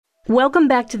Welcome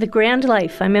back to The Grand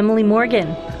Life. I'm Emily Morgan.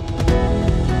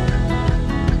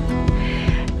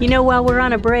 You know, while we're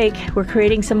on a break, we're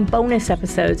creating some bonus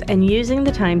episodes and using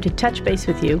the time to touch base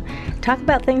with you, talk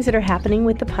about things that are happening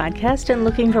with the podcast and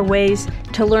looking for ways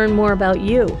to learn more about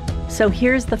you. So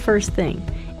here's the first thing.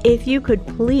 If you could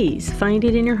please find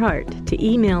it in your heart to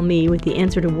email me with the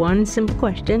answer to one simple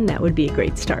question, that would be a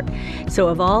great start. So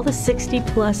of all the 60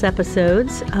 plus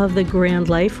episodes of The Grand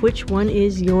Life, which one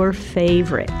is your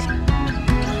favorite?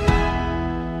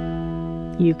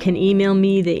 You can email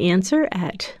me the answer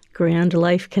at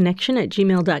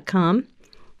grandlifeconnection@gmail.com,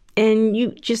 and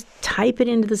you just type it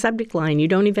into the subject line. You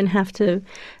don't even have to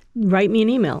write me an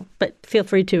email, but feel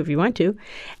free to if you want to.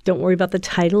 Don't worry about the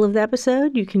title of the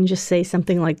episode. You can just say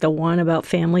something like the one about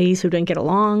families who don't get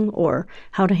along or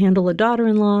how to handle a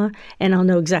daughter-in-law, and I'll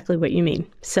know exactly what you mean.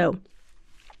 So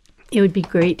it would be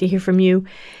great to hear from you.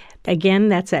 Again,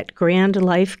 that's at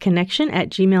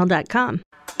grandlifeconnection@gmail.com.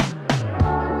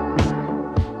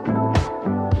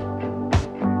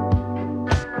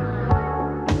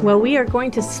 Well, we are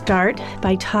going to start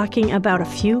by talking about a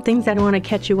few things that I want to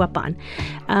catch you up on.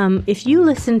 If you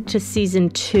listened to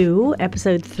Season 2,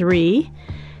 Episode 3,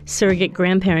 Surrogate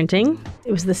Grandparenting,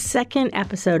 it was the second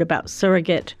episode about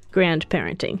surrogate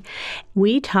grandparenting.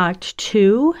 We talked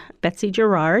to Betsy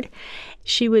Gerard.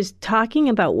 She was talking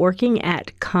about working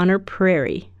at Conner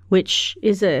Prairie, which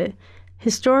is a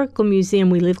historical museum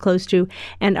we live close to,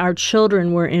 and our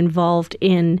children were involved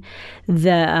in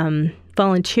the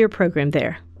volunteer program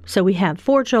there. So we have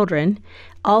 4 children.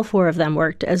 All 4 of them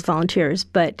worked as volunteers,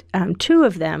 but 2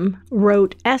 of them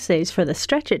wrote essays for the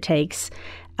Stretch It Takes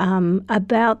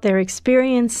about their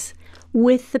experience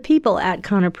with the people at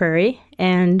Conner Prairie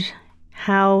and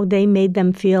how they made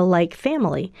them feel like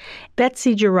family.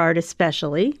 Betsy Gerard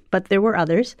especially, but there were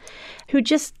others, who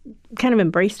just kind of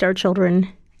embraced our children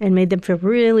and made them feel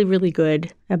really, really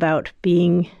good about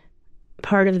being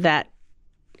part of that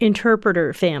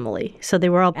interpreter family. So they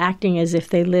were all acting as if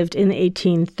they lived in the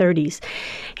 1830s.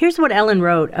 Here's what Ellen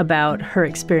wrote about her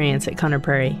experience at Conner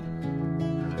Prairie.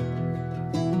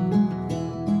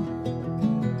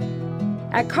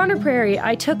 At Conner Prairie,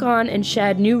 I took on and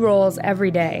shed new roles every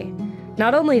day.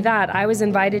 Not only that, I was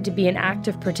invited to be an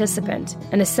active participant,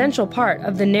 an essential part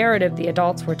of the narrative the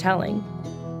adults were telling.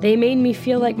 They made me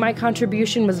feel like my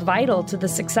contribution was vital to the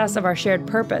success of our shared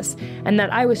purpose and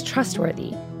that I was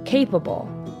trustworthy, capable,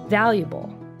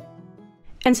 valuable.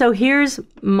 And so here's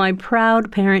my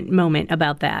proud parent moment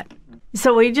about that.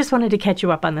 So we just wanted to catch you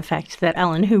up on the fact that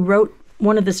Ellen, who wrote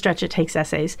one of the Stretch It Takes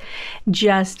essays,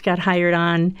 just got hired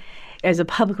on as a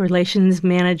public relations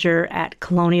manager at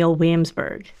Colonial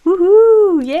Williamsburg.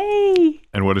 Woohoo! Yay!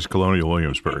 And what is Colonial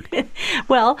Williamsburg?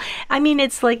 Well, I mean,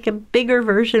 it's like a bigger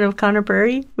version of Conner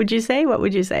Prairie, would you say? What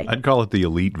would you say? I'd call it the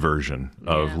elite version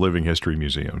of living history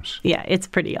museums. Yeah, it's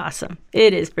pretty awesome.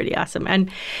 It is pretty awesome. And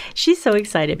she's so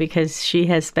excited because she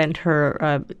has spent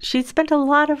she spent a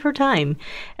lot of her time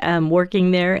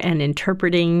working there and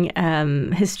interpreting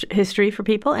history for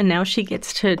people. And now she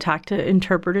gets to talk to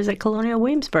interpreters at Colonial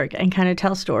Williamsburg and kind of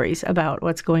tell stories about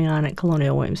what's going on at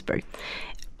Colonial Williamsburg.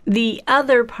 The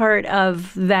other part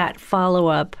of that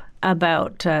follow-up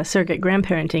about surrogate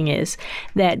grandparenting is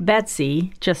that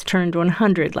Betsy just turned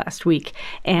 100 last week,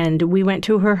 and we went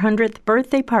to her 100th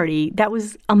birthday party. That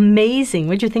was amazing.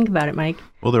 What did you think about it, Mike?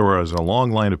 Well, there was a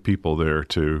long line of people there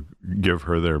to give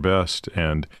her their best,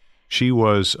 and she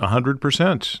was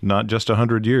 100%, not just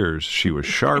 100 years. She was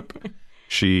sharp.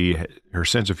 Her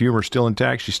sense of humor is still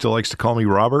intact. She still likes to call me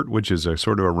Robert, which is a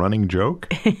sort of a running joke.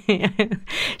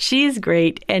 She is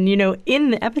great. And, you know,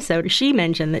 in the episode, she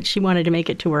mentioned that she wanted to make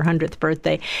it to her 100th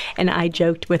birthday. And I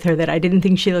joked with her that I didn't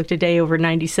think she looked a day over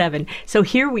 97. So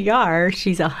here we are.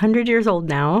 She's 100 years old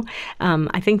now.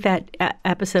 I think that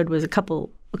episode was a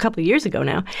couple years ago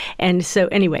now. And so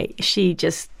anyway, she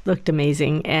just looked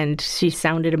amazing and she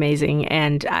sounded amazing.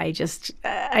 And I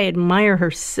admire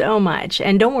her so much.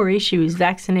 And don't worry, she was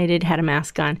vaccinated, had a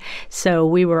mask on. So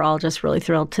we were all just really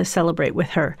thrilled to celebrate with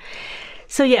her.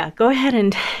 So yeah, go ahead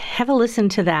and have a listen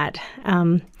to that.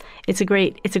 It's a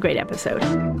great episode.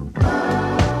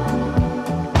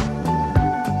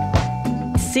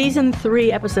 Season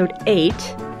 3, Episode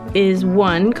 8 is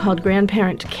one called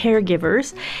Grandparent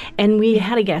Caregivers, and we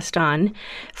had a guest on,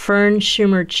 Fern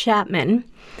Schumer Chapman.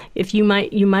 If you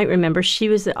might remember, she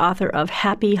was the author of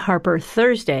Happy Harper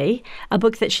Thursday, a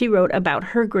book that she wrote about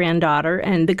her granddaughter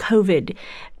and the COVID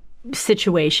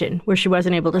situation where she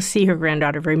wasn't able to see her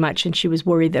granddaughter very much, and she was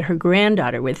worried that her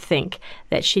granddaughter would think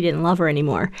that she didn't love her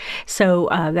anymore. So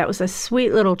that was a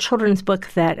sweet little children's book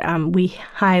that we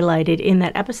highlighted in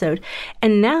that episode.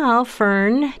 And now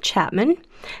Fern Chapman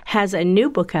has a new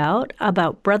book out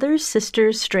about brothers,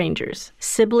 sisters, strangers,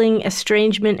 sibling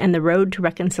estrangement and the road to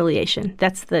reconciliation.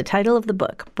 That's the title of the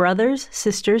book, Brothers,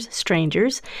 Sisters,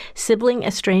 Strangers, Sibling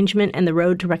Estrangement and the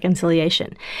Road to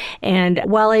Reconciliation. And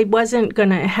while I wasn't going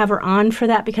to have her on for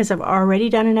that because I've already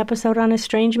done an episode on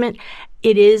estrangement,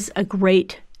 it is a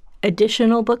great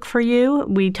additional book for you.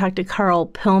 We talked to Carl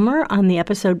Pilmer on the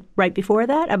episode right before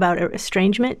that about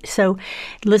estrangement. So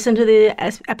listen to the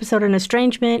episode on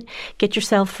estrangement, get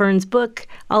yourself Fern's book.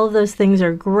 All of those things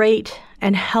are great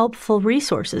and helpful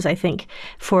resources, I think,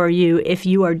 for you if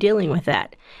you are dealing with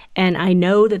that. And I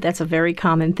know that that's a very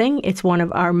common thing. It's one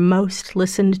of our most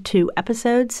listened to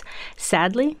episodes,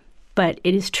 sadly, but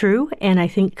it is true. And I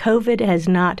think COVID has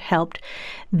not helped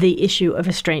the issue of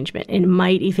estrangement. It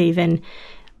might even,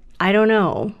 I don't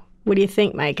know. What do you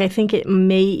think, Mike? I think it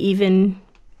may even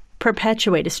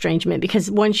perpetuate estrangement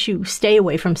because once you stay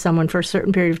away from someone for a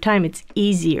certain period of time, it's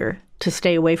easier to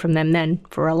stay away from them than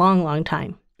for a long, long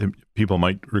time. People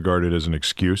might regard it as an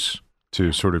excuse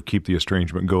to sort of keep the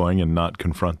estrangement going and not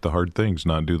confront the hard things,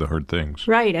 not do the hard things.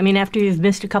 Right. I mean, after you've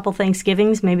missed a couple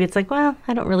Thanksgivings, maybe it's like, well,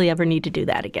 I don't really ever need to do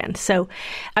that again. So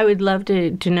I would love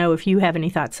to know if you have any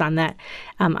thoughts on that.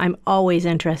 I'm always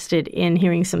interested in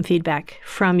hearing some feedback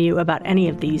from you about any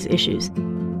of these issues.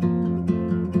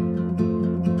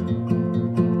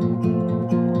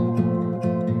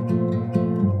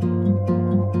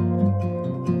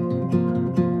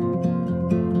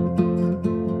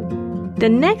 The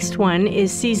next one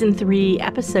is Season 3,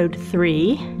 Episode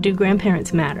 3, Do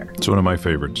Grandparents Matter? It's one of my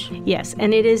favorites. Yes,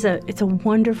 and it's a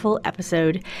wonderful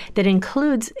episode that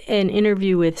includes an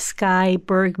interview with Skye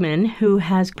Bergman, who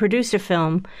has produced a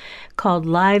film called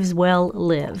Lives Well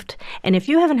Lived. And if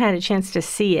you haven't had a chance to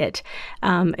see it,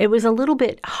 it was a little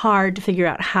bit hard to figure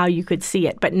out how you could see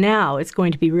it. But now it's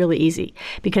going to be really easy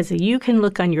because you can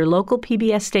look on your local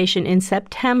PBS station in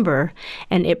September,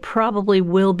 and it probably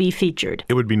will be featured.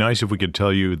 It would be nice if we could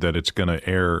tell you that it's going to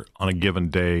air on a given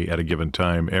day at a given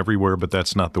time everywhere, but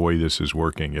that's not the way this is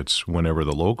working. It's whenever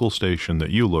the local station that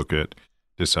you look at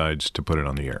decides to put it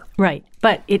on the air. Right.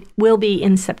 But it will be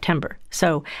in September.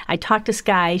 So I talked to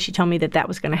Skye. She told me that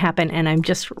was going to happen, and I'm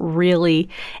just really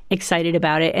excited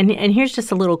about it. And here's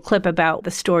just a little clip about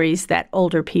the stories that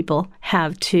older people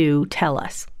have to tell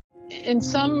us. In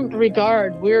some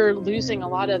regard, we're losing a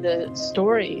lot of the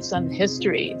stories and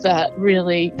history that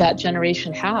really that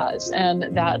generation has and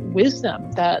that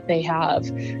wisdom that they have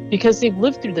because they've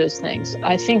lived through those things.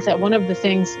 I think that one of the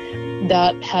things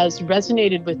that has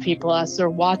resonated with people as they're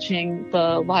watching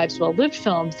the Lives Well Lived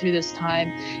film through this time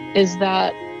is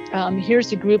that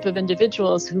here's a group of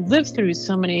individuals who lived through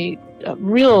so many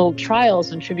real trials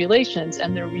and tribulations,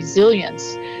 and their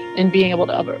resilience in being able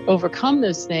to overcome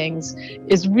those things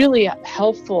is really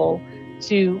helpful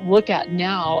to look at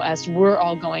now as we're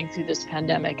all going through this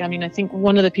pandemic. I mean, I think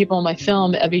one of the people in my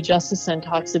film, Evie Justison,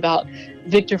 talks about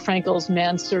Viktor Frankl's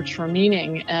Man's Search for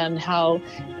Meaning and how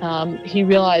he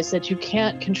realized that you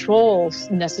can't control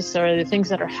necessarily the things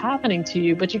that are happening to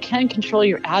you, but you can control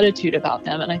your attitude about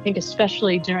them. And I think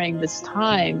especially during this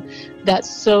time, that's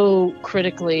so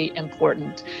critically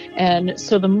important. And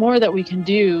so the more that we can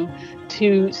do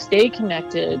to stay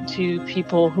connected to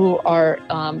people who are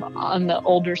on the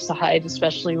older side,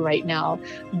 especially right now,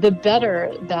 the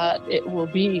better that it will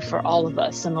be for all of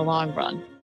us in the long run.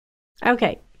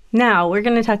 Okay, now we're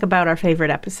going to talk about our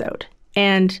favorite episode.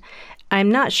 And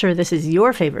I'm not sure this is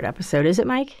your favorite episode, is it,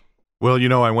 Mike? Well,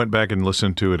 I went back and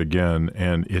listened to it again,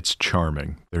 and it's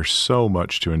charming. There's so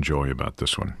much to enjoy about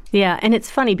this one. Yeah, and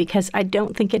it's funny because I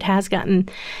don't think it has gotten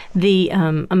the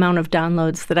amount of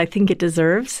downloads that I think it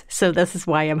deserves. So this is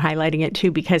why I'm highlighting it too,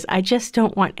 because I just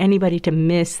don't want anybody to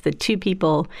miss the two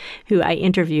people who I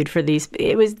interviewed for these.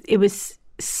 It was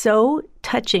so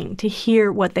touching to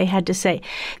hear what they had to say.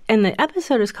 And the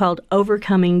episode is called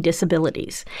Overcoming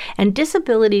Disabilities. And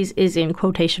disabilities is in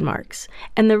quotation marks.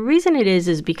 And the reason it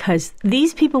is because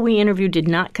these people we interviewed did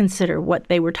not consider what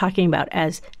they were talking about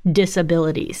as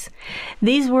disabilities.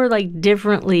 These were like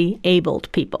differently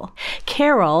abled people.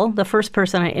 Carol, the first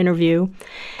person I interviewed,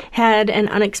 had an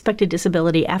unexpected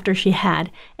disability after she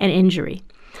had an injury.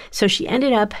 So she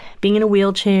ended up being in a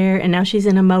wheelchair, and now she's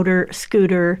in a motor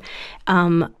scooter.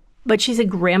 But she's a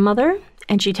grandmother,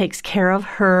 and she takes care of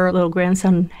her little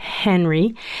grandson,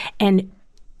 Henry. And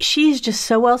she's just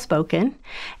so well-spoken,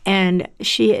 and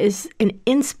she is an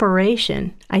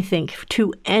inspiration, I think,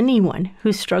 to anyone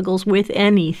who struggles with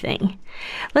anything.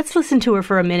 Let's listen to her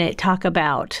for a minute talk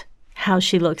about how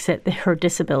she looks at her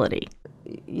disability.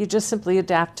 You just simply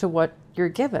adapt to what you're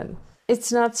given.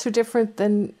 It's not so different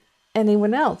than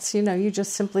anyone else. You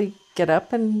just simply get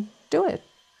up and do it.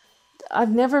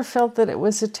 I've never felt that it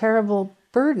was a terrible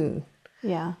burden.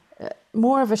 Yeah.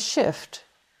 More of a shift.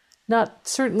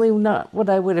 Certainly not what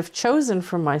I would have chosen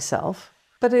for myself,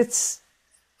 but it's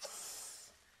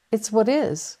what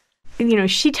is.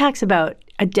 She talks about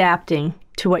adapting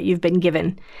to what you've been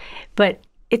given, but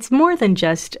it's more than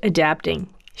just adapting.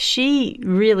 She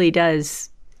really does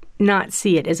not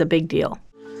see it as a big deal.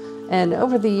 And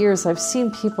over the years, I've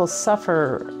seen people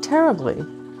suffer terribly.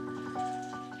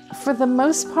 For the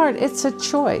most part, it's a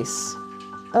choice.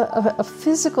 A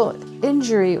physical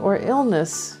injury or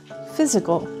illness,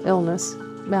 physical illness,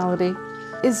 malady,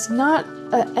 is not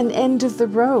an end of the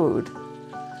road.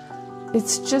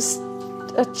 It's just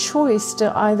a choice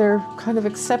to either kind of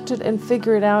accept it and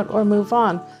figure it out or move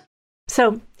on.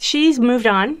 So she's moved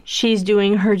on. She's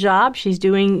doing her job. She's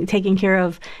taking care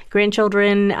of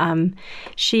grandchildren.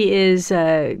 She is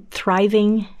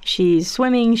thriving. She's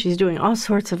swimming. She's doing all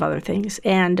sorts of other things.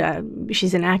 And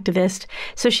she's an activist.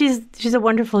 So she's a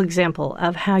wonderful example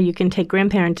of how you can take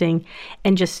grandparenting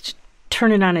and just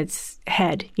turn it on its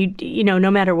head, no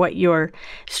matter what you're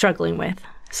struggling with.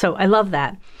 So I love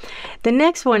that. The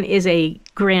next one is a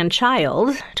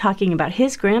grandchild talking about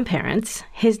his grandparents.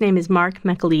 His name is Mark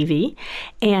McAlevey,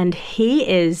 and he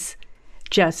is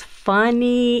just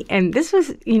funny. And this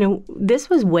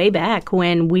was way back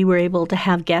when we were able to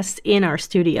have guests in our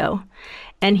studio,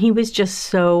 and he was just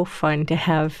so fun to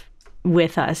have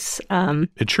with us.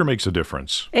 It sure makes a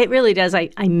difference. It really does. I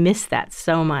miss that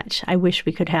so much. I wish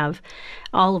we could have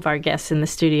all of our guests in the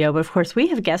studio, but of course we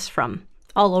have guests from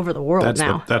all over the world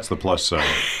now. That's the plus side.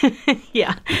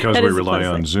 Yeah. Because we rely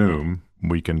on Zoom,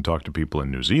 we can talk to people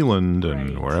in New Zealand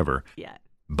and wherever. Yeah.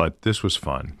 But this was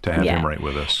fun to have him right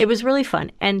with us. It was really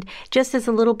fun. And just as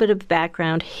a little bit of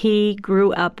background, he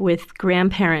grew up with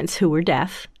grandparents who were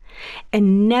deaf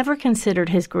and never considered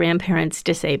his grandparents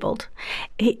disabled.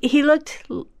 He looked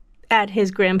at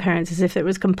his grandparents as if it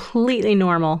was completely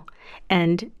normal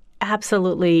and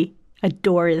absolutely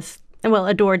adored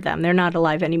them. They're not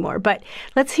alive anymore. But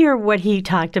let's hear what he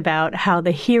talked about, how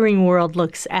the hearing world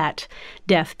looks at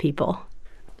deaf people.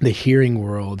 The hearing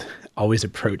world always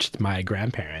approached my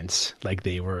grandparents like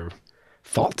they were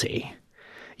faulty,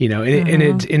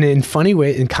 in funny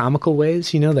ways, in comical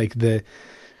ways, like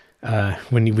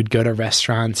when you would go to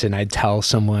restaurants and I'd tell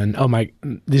someone,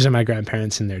 these are my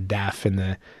grandparents and they're deaf, and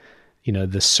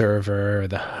the server or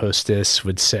the hostess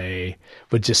would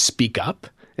just speak up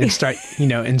and start,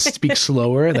 and speak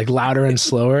slower, like louder and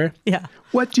slower. Yeah.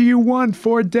 What do you want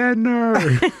for dinner?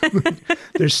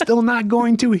 They're still not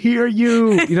going to hear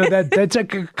you. That's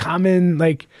like a common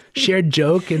shared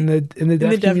joke in the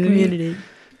deaf community.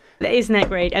 Isn't that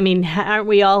great? I mean, aren't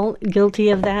we all guilty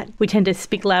of that? We tend to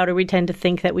speak louder. We tend to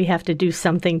think that we have to do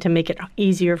something to make it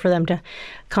easier for them to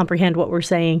comprehend what we're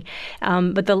saying.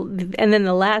 And then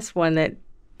the last one that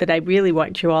I really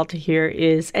want you all to hear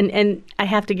is, and I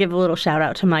have to give a little shout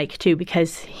out to Mike too,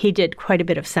 because he did quite a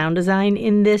bit of sound design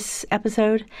in this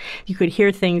episode. You could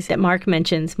hear things that Mark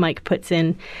mentions, Mike puts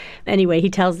in. Anyway, he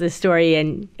tells this story,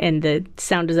 and the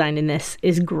sound design in this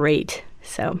is great.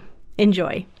 So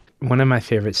enjoy. One of my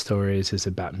favorite stories is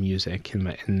about music.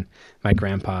 And my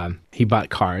grandpa, he bought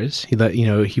cars. He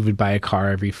would buy a car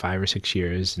every 5 or 6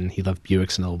 years, and he loved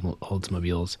Buicks and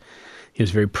Oldsmobiles. He was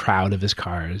very proud of his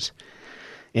cars.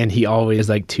 And he always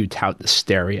liked to tout the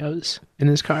stereos in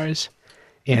his cars.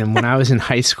 And when I was in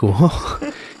high school,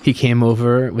 he came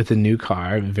over with a new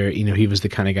car. He was the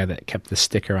kind of guy that kept the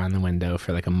sticker on the window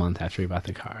for like a month after he bought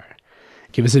the car.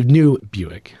 It was a new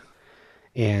Buick.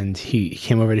 And he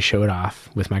came over to show it off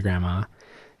with my grandma.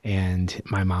 And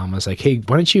my mom was like, hey,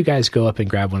 why don't you guys go up and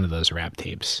grab one of those rap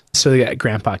tapes so that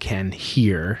Grandpa can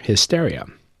hear his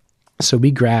stereo. So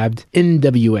we grabbed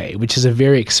NWA, which is a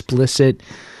very explicit,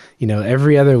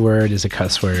 every other word is a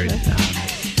cuss word. Straight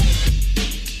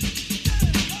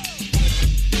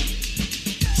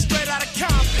out of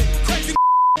Compton, crazy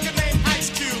named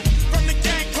Ice Cube. From the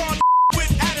gang called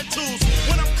with attitudes.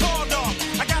 When I'm called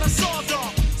off, I got a sawed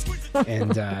off.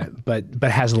 And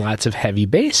but has lots of heavy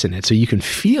bass in it, so you can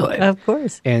feel it. Of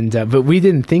course. And but we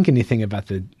didn't think anything about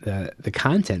the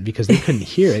content because they couldn't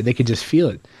hear it; they could just feel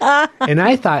it. And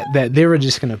I thought that they were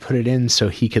just going to put it in so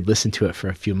he could listen to it for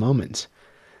a few moments.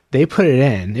 They put it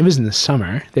in. It was in the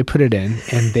summer. They put it in,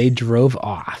 and they drove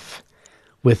off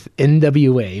with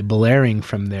NWA blaring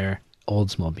from their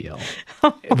Oldsmobile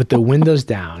with the windows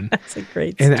down. That's a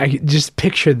great story. And I just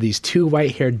pictured these two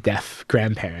white-haired deaf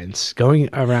grandparents going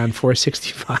around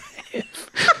 465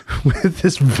 with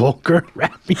this vulgar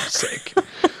rap music.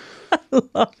 I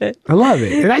love it. I love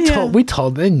it. And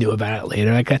they knew about it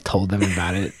later. I told them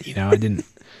about it. I didn't,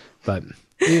 but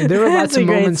There were lots That's a of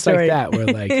great moments like story. that where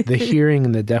like the hearing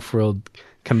and the deaf world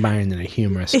combined in a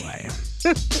humorous way.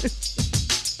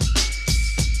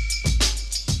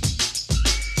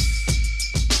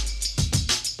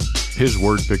 His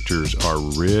word pictures are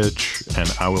rich,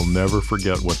 and I will never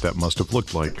forget what that must have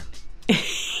looked like.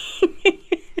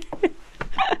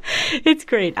 It's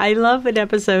great. I love an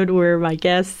episode where my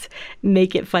guests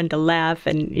make it fun to laugh,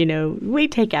 and we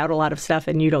take out a lot of stuff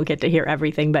and you don't get to hear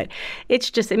everything, but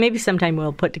it's just, maybe sometime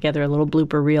we'll put together a little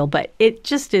blooper reel, but it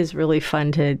just is really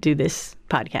fun to do this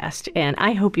podcast, and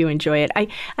I hope you enjoy it. I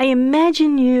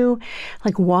imagine you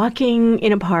like walking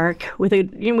in a park with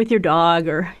your dog,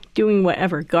 or doing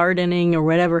whatever, gardening or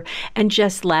whatever, and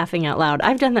just laughing out loud.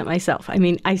 I've done that myself. I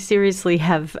mean, I seriously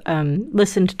have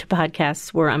listened to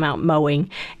podcasts where I'm out mowing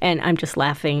and I'm just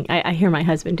laughing. I hear my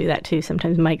husband do that too.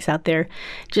 Sometimes Mike's out there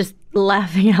just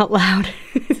laughing out loud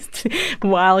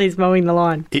while he's mowing the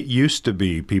lawn. It used to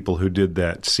be people who did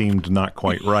that seemed not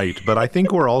quite right, but I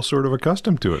think we're all sort of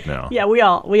accustomed to it now. Yeah, we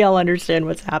all understand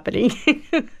what's happening.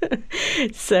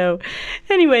 So,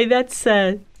 anyway, that's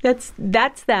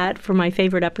that for my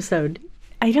favorite episode.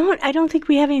 I don't think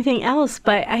we have anything else,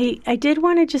 but I did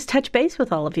want to just touch base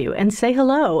with all of you and say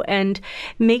hello and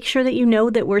make sure that you know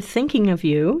that we're thinking of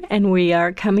you, and we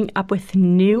are coming up with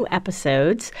new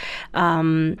episodes.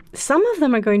 Some of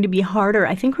them are going to be harder.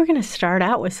 I think we're going to start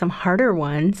out with some harder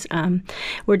ones.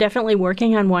 We're definitely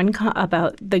working on one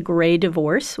about the gray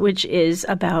divorce, which is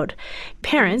about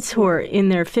parents who are in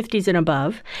their 50s and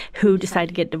above who decide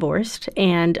to get divorced,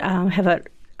 and have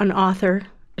an author,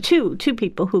 two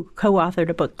people who co-authored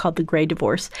a book called The Gray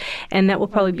Divorce, and that will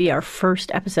probably be our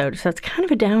first episode. So it's kind of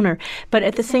a downer, but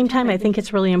at the same time, I think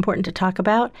it's really important to talk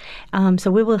about. So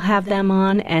we will have them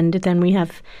on, and then we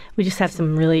just have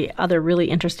some other really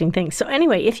interesting things. So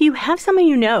anyway, if you have someone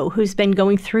you know who's been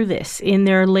going through this in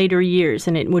their later years,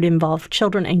 and it would involve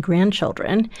children and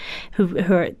grandchildren who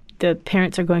are the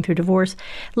parents are going through divorce,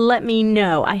 let me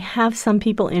know. I have some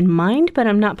people in mind, but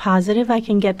I'm not positive I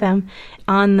can get them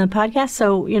on the podcast.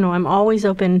 So, I'm always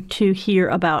open to hear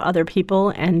about other people,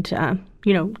 and,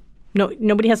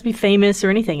 nobody has to be famous or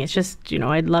anything. It's just,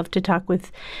 I'd love to talk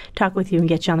with you and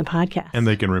get you on the podcast. And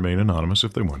they can remain anonymous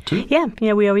if they want to. Yeah,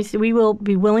 we will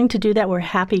be willing to do that. We're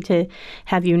happy to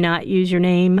have you not use your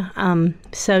name.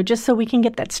 So just so we can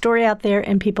get that story out there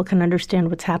and people can understand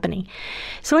what's happening.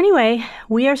 So anyway,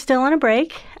 we are still on a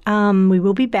break. We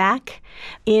will be back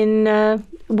in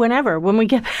when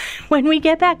we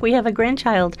get back. We have a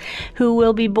grandchild who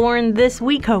will be born this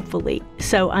week, hopefully.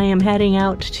 So I am heading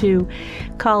out to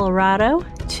Colorado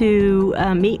to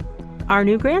meet our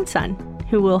new grandson,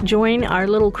 who will join our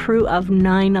little crew of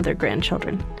 9 other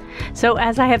grandchildren. So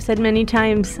as I have said many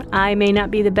times, I may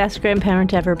not be the best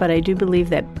grandparent ever, but I do believe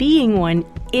that being one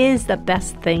is the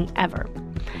best thing ever.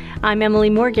 I'm Emily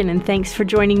Morgan, and thanks for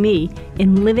joining me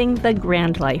in Living the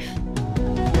Grand Life.